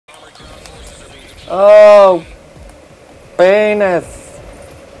Oh, penis!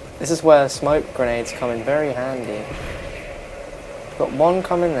 This is where smoke grenades come in very handy. We've got one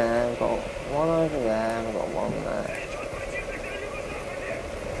coming there, we've got one over there, we've got one there.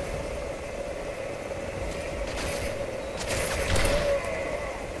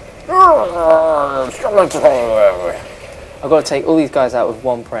 I've got to take all these guys out with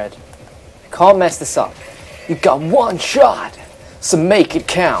one pred. Can't mess this up. You've got one shot, so make it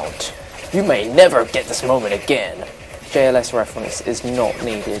count. You may never get this moment again. JLS reference is not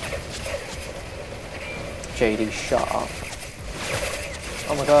needed. JD, shut up.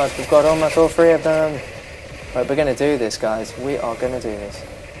 Oh my god, we've got almost all three of them. Right, we're going to do this, guys. We are going to do this.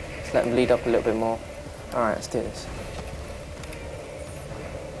 Let's let them lead up a little bit more. Alright, let's do this.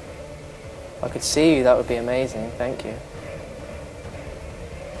 If I could see you, that would be amazing. Thank you.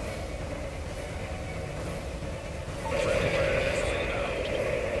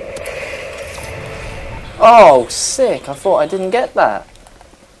 Oh, sick. I thought I didn't get that.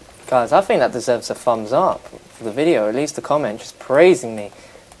 Guys, I think that deserves a thumbs up for the video. At least a comment just praising me.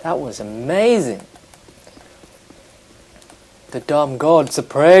 That was amazing. The dumb gods are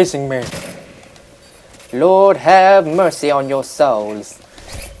praising me. Lord have mercy on your souls.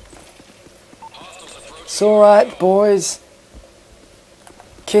 It's alright, boys.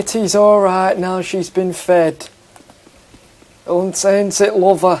 Kitty's alright now she's been fed. Unsense it,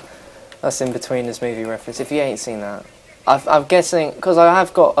 lover. That's in between this movie reference. If you ain't seen that, I'm guessing because I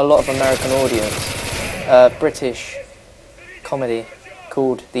have got a lot of American audience. British comedy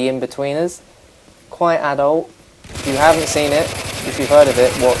called The In-Betweeners. Quite adult. If you haven't seen it, if you've heard of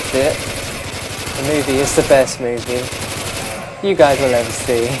it, watched it. The movie is the best movie you guys will ever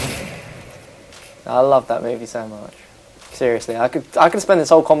see. I love that movie so much. Seriously, I could spend this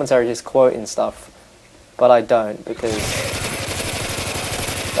whole commentary just quoting stuff, but I don't because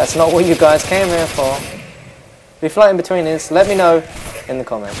that's not what you guys came here for. If you're floating between this, let me know in the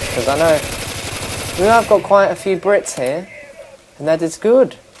comments because I know we have got quite a few Brits here, and that is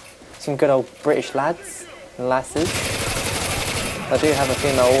good. Some good old British lads and lasses. I do have a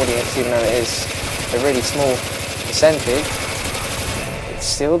female audience, even though it is a really small percentage. It's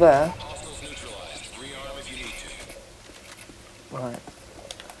still there. Right.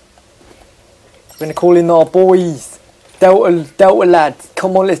 We're gonna call in our boys. Delta lads.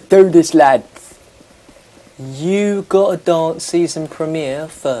 Come on, let's do this, lads. You Gotta Dance season premiere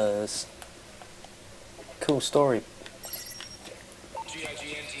first. Cool story.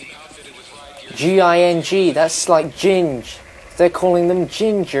 G-I-N-G, that's like ginge. They're calling them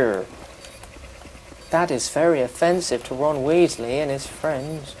ginger. That is very offensive to Ron Weasley and his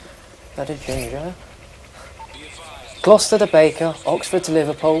friends that are ginger. Gloucester to Baker, Oxford to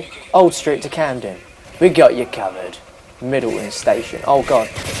Liverpool, Old Street to Camden. We got you covered. Middleton Station. Oh god.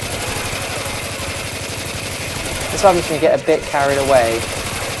 This happens when you get a bit carried away.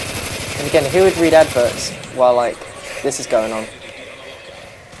 And again, who would read adverts while like this is going on?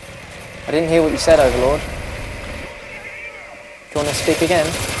 I didn't hear what you said, Overlord. Do you want to speak again?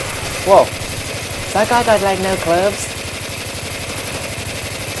 Whoa. That guy got like no clubs.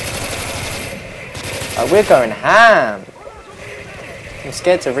 We're going ham. I'm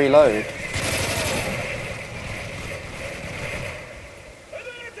scared to reload.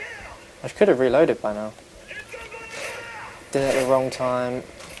 I could have reloaded by now. Did it at the wrong time.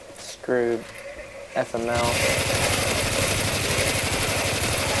 Screw FML.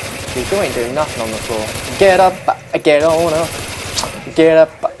 Dude, you ain't doing nothing on the floor. Get up, get on up. Get up,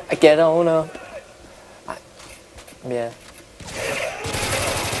 get on up. Yeah.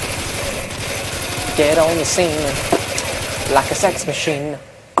 Get on the scene like a sex machine.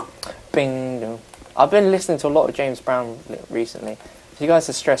 Bing. I've been listening to a lot of James Brown recently. If you guys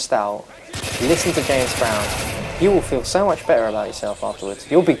are stressed out, listen to James Brown. You will feel so much better about yourself afterwards.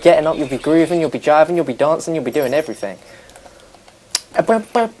 You'll be getting up, you'll be grooving, you'll be jiving, you'll be dancing, you'll be doing everything.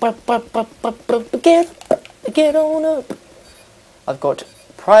 Get on up. I've got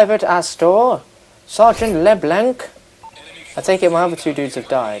Private Astor, Sergeant LeBlanc. I take it my other two dudes have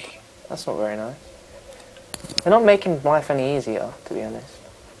died. That's not very nice. They're not making life any easier, to be honest.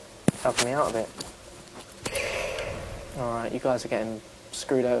 Helping me out a bit. Alright, you guys are getting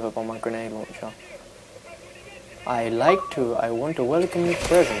screwed over by my grenade launcher. I want to welcome your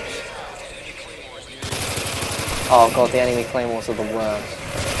presence. Oh god, the enemy claymores are the worst.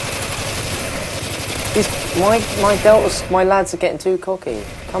 My lads are getting too cocky.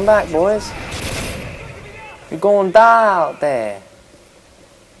 Come back, boys. You're going to die out there.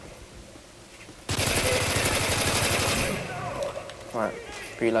 Right,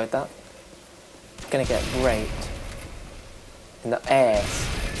 reload that. Gonna get raped in the ass.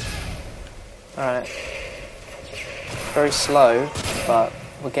 Alright. Very slow, but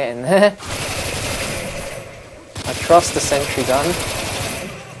we're getting there. I trust the sentry gun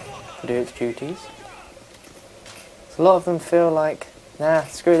to do its duties. So a lot of them feel like, nah,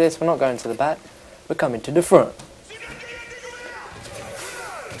 screw this, we're not going to the back, we're coming to the front.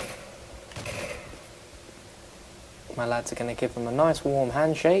 My lads are going to give them a nice warm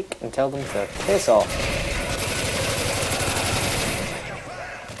handshake and tell them to piss off.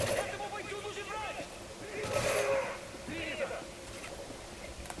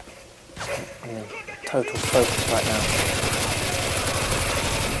 I'm in total focus right now.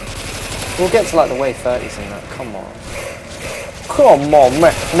 We'll get to like the wave 30s and that, come on. Come on,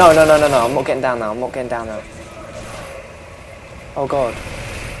 man. No, I'm not getting down now, I'm not getting down now. Oh god.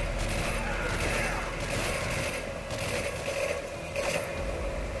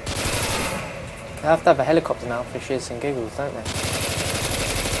 They have to have a helicopter now for shits and giggles, don't they?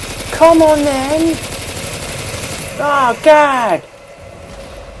 Come on then! Oh god!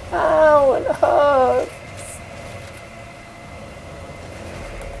 Ow, it hurts!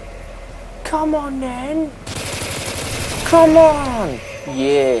 Come on then! Come on!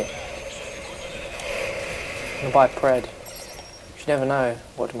 Yeah! I'm gonna buy Pred. You never know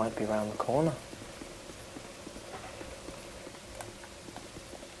what might be around the corner.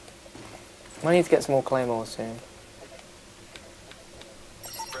 I need to get some more claymores soon.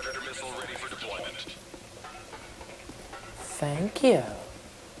 Predator missile ready for deployment. Thank you.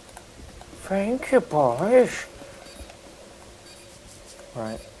 Thank you, boys.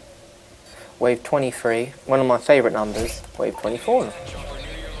 Right. Wave 23, one of my favourite numbers. Wave 24.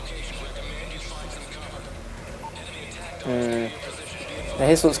 Now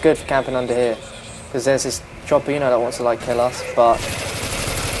here's what's good for camping under here. Because there's this chopper, you know, that wants to like kill us, but...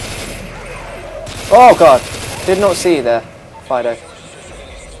 Oh god! Did not see you there, Fido.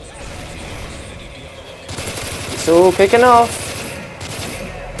 It's all kicking off!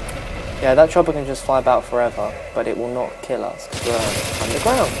 Yeah, that chopper can just fly about forever, but it will not kill us, because we're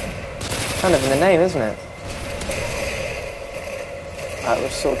underground. Kind of in the name, isn't it? We're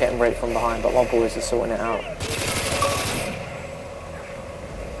sort of getting raped from behind, but my boys are sorting it out.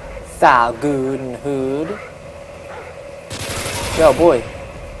 Thou good and hood. Yo, boy.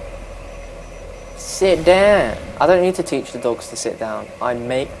 Sit down. I don't need to teach the dogs to sit down. I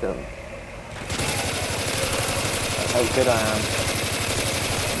make them. That's how good I am.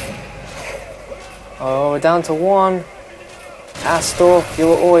 Oh, we're down to one. Astor, you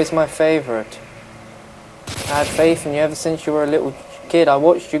were always my favourite. I had faith in you ever since you were a little kid. I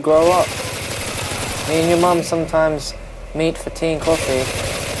watched you grow up. Me and your mum sometimes meet for tea and coffee.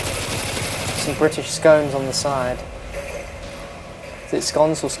 Some British scones on the side. Is it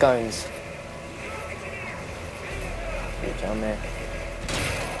scones or scones? Down there.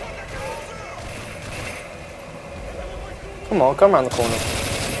 Come on, come around the corner.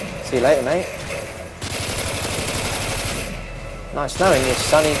 See you later, mate. Nice knowing you,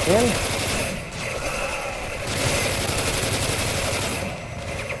 Sonny Jim.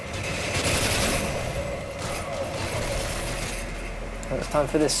 And it's time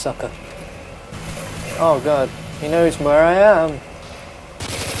for this sucker. Oh god, he knows where I am.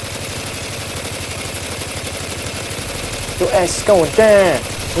 Your ass is going down,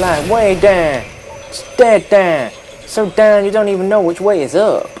 like way down, it's dead down, so down you don't even know which way is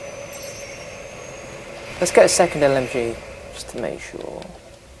up. Let's get a second LMG, just to make sure.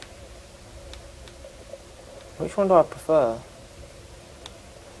 Which one do I prefer?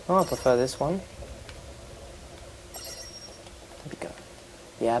 Oh, I prefer this one. There we go.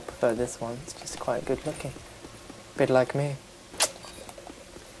 Yeah, I prefer this one, it's just quite good looking. Bit like me.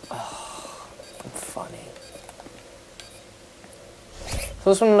 Oh, I'm funny. So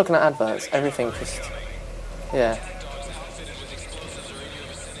just when I'm looking at adverts, everything just, yeah.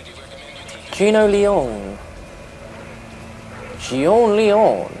 Gino Leon. Gion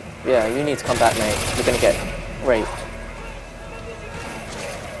Leon. Yeah, you need to come back, mate. You're gonna get raped.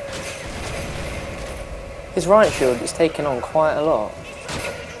 His right shield is taking on quite a lot.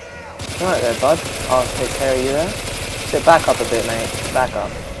 Right there, bud. I'll take care of you there. Sit back up a bit, mate. Back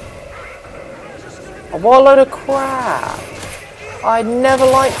up. Oh, what a load of crap. I never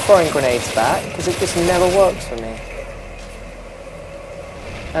like throwing grenades back, because it just never works for me.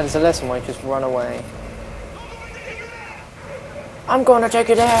 That is a lesson where you just run away. I'm gonna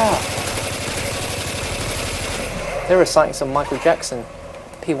take it out! They're reciting some Michael Jackson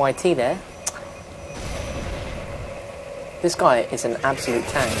PYT there. This guy is an absolute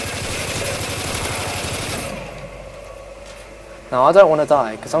tank. Now I don't want to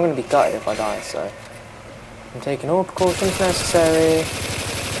die, because I'm going to be gutted if I die, so... I'm taking all precautions necessary.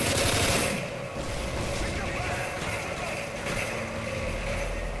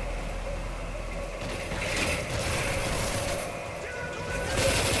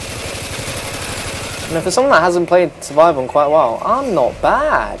 You know, for someone that hasn't played survival in quite a while, I'm not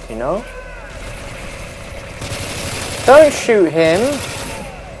bad, you know? Don't shoot him!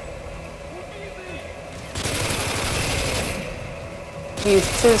 He's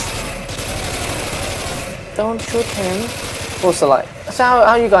just... Don't shoot him. Also, like, so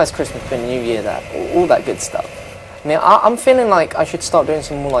how you guys Christmas been, New Year, that, all that good stuff? I mean, I'm feeling like I should start doing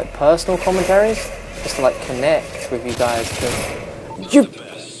some more, like, personal commentaries, just to, like, connect with you guys. You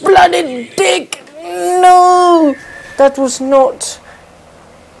bloody dick! No! That was not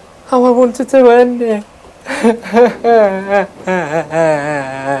how I wanted to end it.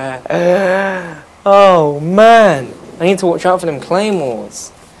 Oh, man. I need to watch out for them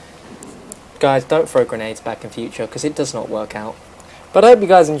claymores. Guys, don't throw grenades back in future, because it does not work out. But I hope you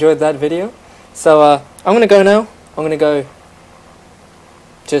guys enjoyed that video. So, I'm going to go now. I'm going to go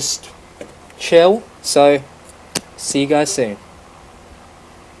just chill. So, see you guys soon.